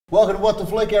Welcome to What the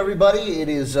Flick, everybody. It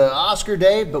is Oscar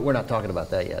Day, but we're not talking about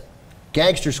that yet.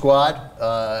 Gangster Squad,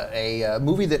 a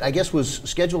movie that I guess was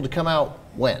scheduled to come out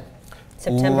when?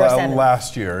 September 7th.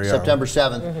 Last year, yeah. September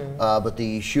 7th, but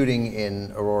the shooting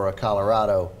in Aurora,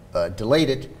 Colorado delayed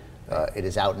it. It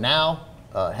is out now,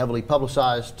 heavily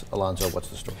publicized. Alonso, what's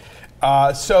the story?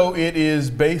 So it is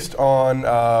based on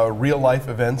real-life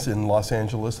events in Los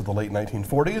Angeles of the late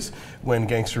 1940s when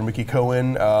gangster Mickey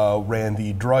Cohen ran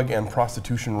the drug and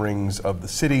prostitution rings of the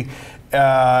city.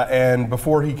 And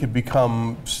before he could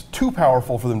become too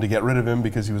powerful for them to get rid of him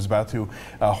because he was about to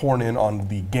horn in on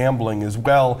the gambling as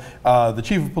well, the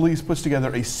chief of police puts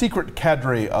together a secret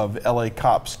cadre of LA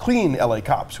cops, clean LA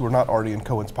cops who are not already in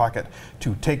Cohen's pocket,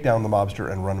 to take down the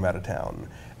mobster and run him out of town.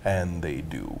 And they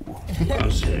do.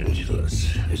 Los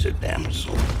Angeles is a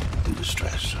damsel in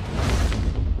distress,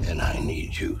 and I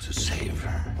need you to save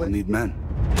her. I need men.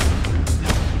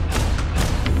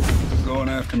 Going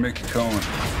after Mickey Cohen.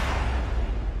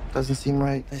 Doesn't seem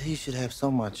right that he should have so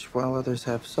much while others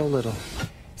have so little.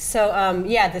 So,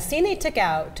 yeah, the scene they took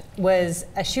out was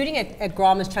a shooting at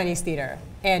Grauman's Chinese Theater.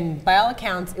 And by all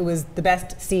accounts, it was the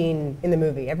best scene in the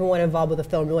movie. Everyone involved with the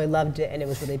film really loved it, and it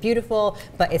was really beautiful.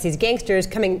 But it's these gangsters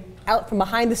coming out from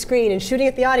behind the screen and shooting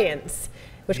at the audience,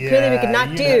 which clearly we could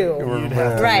not do.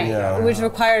 Which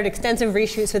required extensive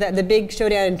reshoots, so that the big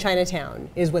showdown in Chinatown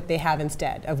is what they have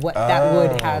instead of what that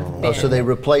would have been. Oh, so they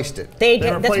replaced it. They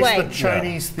replaced the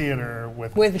Chinese theater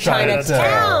with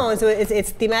Chinatown. So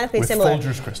it's thematically similar. With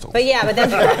Folgers crystals. But yeah, but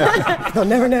that's they'll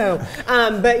never know.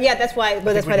 But yeah, that's why.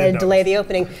 But that's why they had to delay the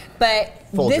opening. But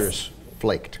Folgers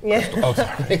flaked. Yeah. Oh,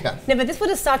 sorry. Yeah. No, but this would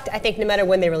have sucked, I think, no matter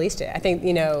when they released it. I think,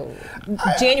 you know,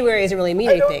 January doesn't really mean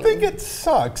anything. I don't think it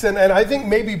sucks. And I think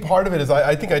maybe part of it is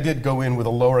I think I did go in with a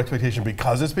lower expectation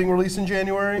because it's being released in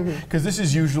January. Because this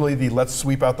is usually the let's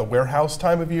sweep out the warehouse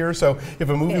time of year. So if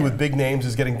a movie with big names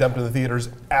is getting dumped in the theaters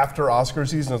after Oscar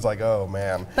season, it's like, oh,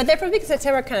 man. But that for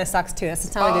September kind of sucks, too.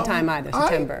 That's not a good time either,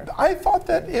 September. I thought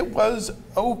that it was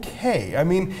okay. I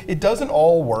mean, it doesn't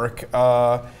all work.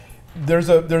 There's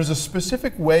a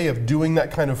specific way of doing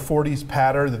that kind of 40s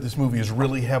patter that this movie is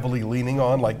really heavily leaning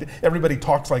on. Like, everybody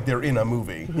talks like they're in a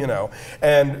movie, you know.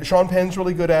 And Sean Penn's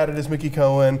really good at it as Mickey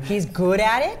Cohen. He's good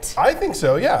at it? I think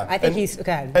so, yeah. I think he's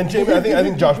okay. And Jamie, I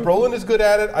think Josh Brolin is good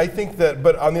at it. I think that,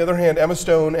 but on the other hand, Emma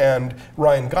Stone and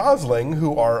Ryan Gosling,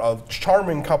 who are a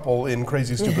charming couple in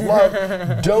Crazy Stupid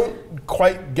Love, don't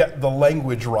quite get the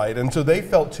language right, and so they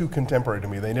felt too contemporary to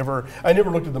me. I never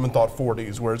looked at them and thought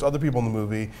 40s, whereas other people in the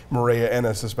movie, Maria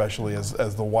Ennis especially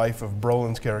as the wife of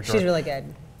Brolin's character. She's really good.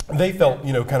 They felt,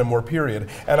 you know, kind of more period.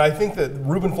 And I think that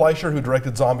Ruben Fleischer, who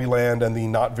directed Zombieland and the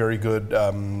not very good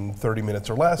 30 Minutes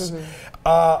or Less,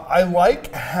 I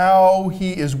like how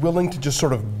he is willing to just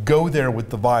sort of go there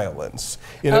with the violence.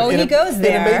 He goes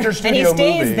there. In a major studio and he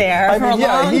stays movie. there for a long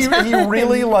time. He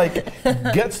really like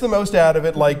gets the most out of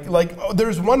it.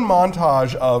 There's one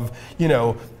montage of, you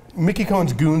know, Mickey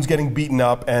Cohen's goons getting beaten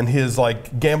up and his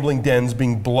like gambling dens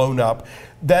being blown up.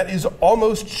 That is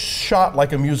almost shot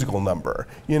like a musical number.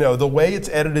 You know, the way it's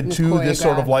edited to this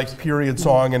sort of like period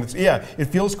song, and it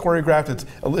feels choreographed.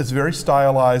 It's very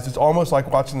stylized. It's almost like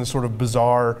watching this sort of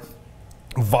bizarre,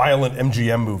 violent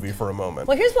MGM movie for a moment.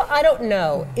 Well, here's what I don't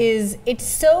know: is it's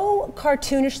so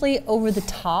cartoonishly over the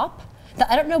top that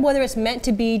I don't know whether it's meant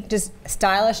to be just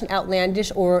stylish and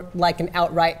outlandish or like an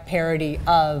outright parody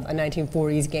of a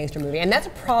 1940s gangster movie. And that's a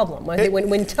problem, when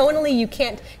tonally you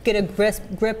can't get a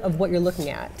grip of what you're looking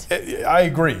at. I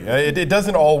agree. It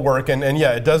doesn't all work, and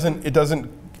yeah, it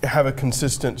doesn't have a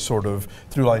consistent sort of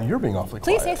through line. You're being awfully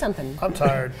quiet. Please say something. I'm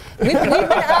tired. We've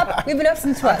been up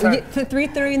since what?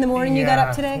 3:30 in the morning. You got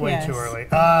up today? Way too early.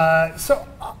 So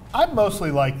I'm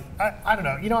mostly like, I don't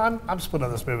know. You know, I'm split on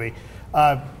this movie.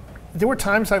 There were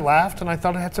times I laughed and I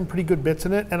thought it had some pretty good bits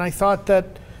in it, and I thought that,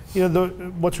 you know,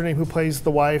 what's her name who plays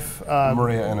the wife?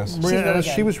 Maria Ennis.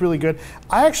 She was really good.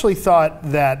 I actually thought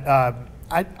that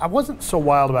I wasn't so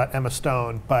wild about Emma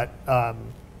Stone, but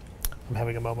I'm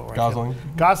having a moment where Gosling.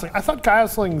 I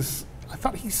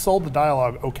thought he sold the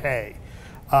dialogue okay.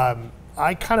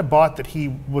 I kind of bought that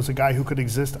he was a guy who could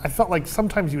exist. I felt like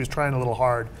sometimes he was trying a little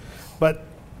hard, but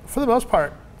for the most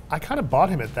part, I kind of bought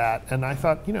him at that, and I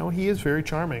thought, you know, he is very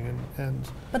charming, and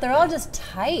but they're all just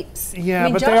types. Yeah, I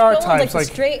mean, but Josh they are Brolin's types, like a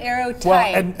straight arrow type.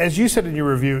 Well, and as you said in your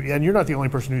review, and you're not the only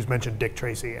person who's mentioned Dick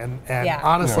Tracy, and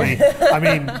honestly, I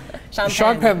mean,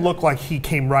 Sean Penn looked like he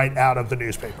came right out of the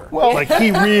newspaper. Well, like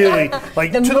he really,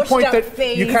 like to the point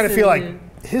that you kind of feel like,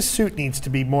 his suit needs to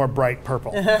be more bright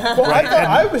purple. Well,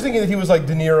 I was thinking that he was like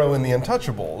De Niro in The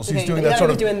Untouchables. He's Okay, doing yeah, that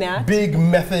sort he's of doing that. big,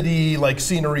 methody, like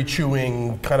scenery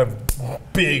chewing, kind of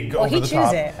big, over the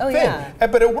top chews it. Oh, thing. yeah.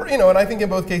 But it, and I think in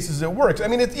both cases it works. I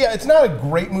mean, it's not a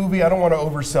great movie. I don't want to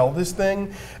oversell this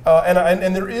thing,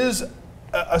 and there is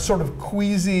a sort of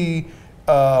queasy,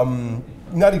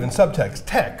 not even subtext,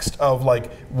 text of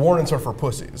like warrants are for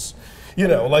pussies.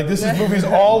 Like this movie's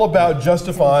all about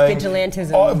justifying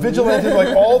vigilantism,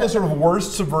 like all the sort of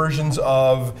worst subversions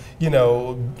of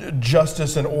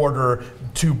justice and order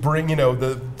to bring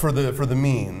for the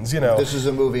means. This is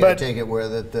a movie, I take it, where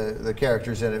the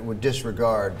characters in it would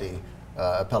disregard the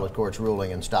appellate court's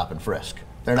ruling and stop and frisk.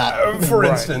 They're not. For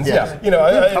instance, yes.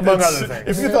 Among other things.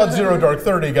 If you thought Zero Dark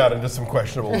 30 got into some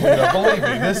questionable, believe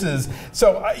me, this is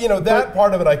so. That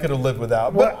part of it I could have lived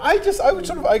without. But I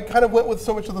kind of went with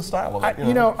so much of the style of it.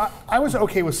 I was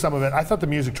okay with some of it. I thought the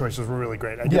music choices were really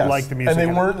great. I did like the music, and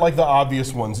they weren't like the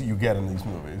obvious ones that you get in these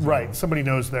movies. Right. Somebody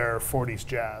knows their 40s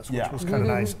jazz, which was kind of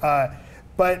nice.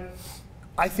 But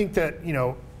I think that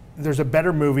there's a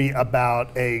better movie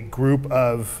about a group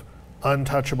of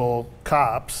untouchable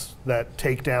cops that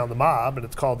take down the mob, and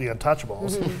it's called The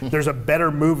Untouchables. There's a better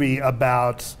movie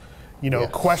about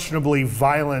questionably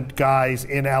violent guys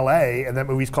in LA, and that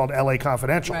movie's called LA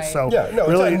Confidential. Right. So it's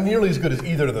really not nearly as good as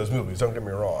either of those movies, don't get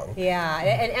me wrong. Yeah,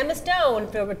 and Emma Stone,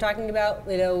 if we're talking about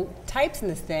types in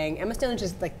this thing, Emma Stone is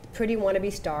just like pretty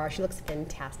wannabe star. She looks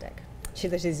fantastic. She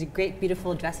has these great,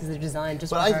 beautiful dresses that are designed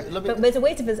just for her. But it's a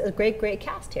waste of a great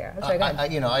cast here. I'm sorry, go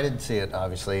ahead. I didn't see it,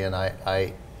 obviously, and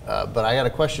but I got a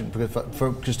question,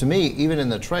 because to me, even in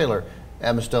the trailer,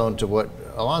 Emma Stone, to what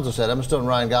Alonso said, Emma Stone and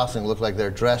Ryan Gosling look like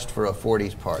they're dressed for a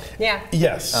 40s party. Yeah.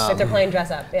 Yes. That they're playing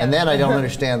dress up. Yeah. And then I don't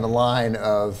understand the line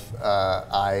of,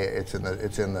 it's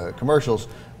in the commercials,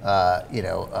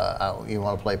 you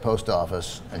want to play post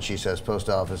office, and she says post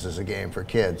office is a game for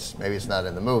kids. Maybe it's not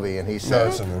in the movie, and he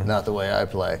says, not the way I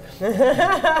play.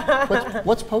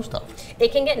 What's post office?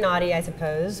 It can get naughty, I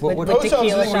suppose. With Post office tequila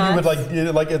is where you shots.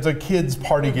 would like it's a kids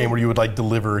party game where you would like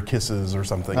deliver kisses or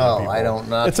something. to Oh, people. I don't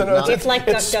know. It's like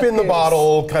it's spin the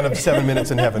bottle, kind of 7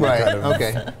 minutes in heaven. Right. Kind of.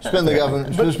 Okay. Spin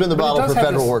the bottle for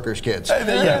federal workers' kids.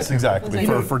 Yes, exactly.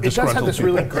 For it does have disgruntled this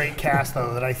really people. great cast,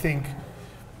 though, that I think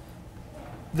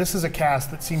this is a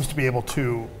cast that seems to be able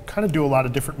to kind of do a lot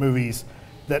of different movies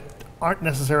that aren't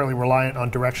necessarily reliant on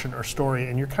direction or story,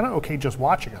 and you're kind of okay just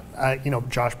watching them.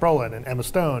 Josh Brolin and Emma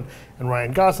Stone and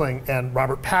Ryan Gosling and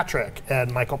Robert Patrick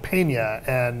and Michael Pena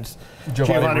and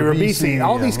Giovanni Ribisi.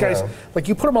 All these guys, like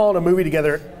you put them all in a movie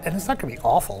together, and it's not going to be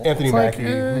awful. Anthony Mackie.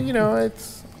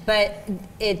 It's. But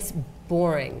it's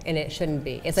boring, and it shouldn't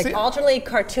be. It's like alternately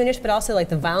cartoonish, but also like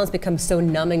the violence becomes so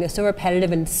numbing, it's so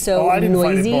repetitive and so I didn't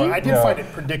noisy. find it boring. I did find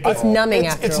it predictable. It's numbing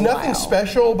after It's a while. nothing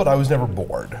special, but I was never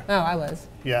bored. Oh, I was.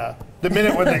 Yeah. The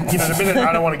minute when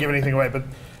I don't want to give anything away, but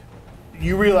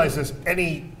you realize this,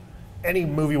 any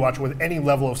movie watcher with any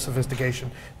level of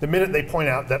sophistication, the minute they point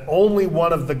out that only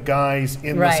one of the guys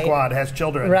in the squad has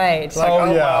children. Right. It's like,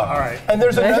 well, all right. And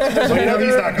there's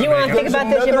another. You want to think about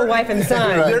this? You have a wife and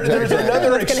son. There's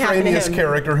another What's gonna happen to extraneous him?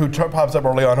 character who pops up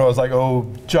early on who I was like,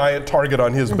 oh, giant target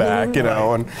on his back,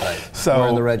 and so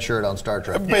Wearing the red shirt on Star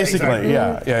Trek. basically,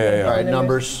 yeah. All right,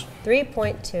 numbers.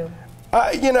 3.2.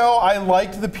 I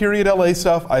liked the period LA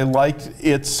stuff. I liked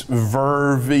its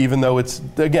verve, even though it's,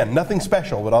 again, nothing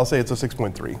special, but I'll say it's a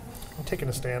 6.3. I'm taking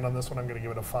a stand on this one. I'm going to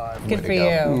give it a 5. Good for Way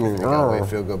you. to go. Way to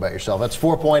feel good about yourself. That's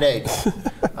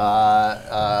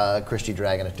 4.8. Christy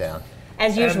dragging it down.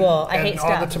 As usual, I hate on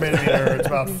stuff. the tomato meter, it's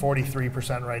about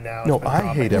 43% right now. No, It's been I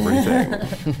dropping. hate everything.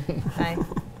 Bye.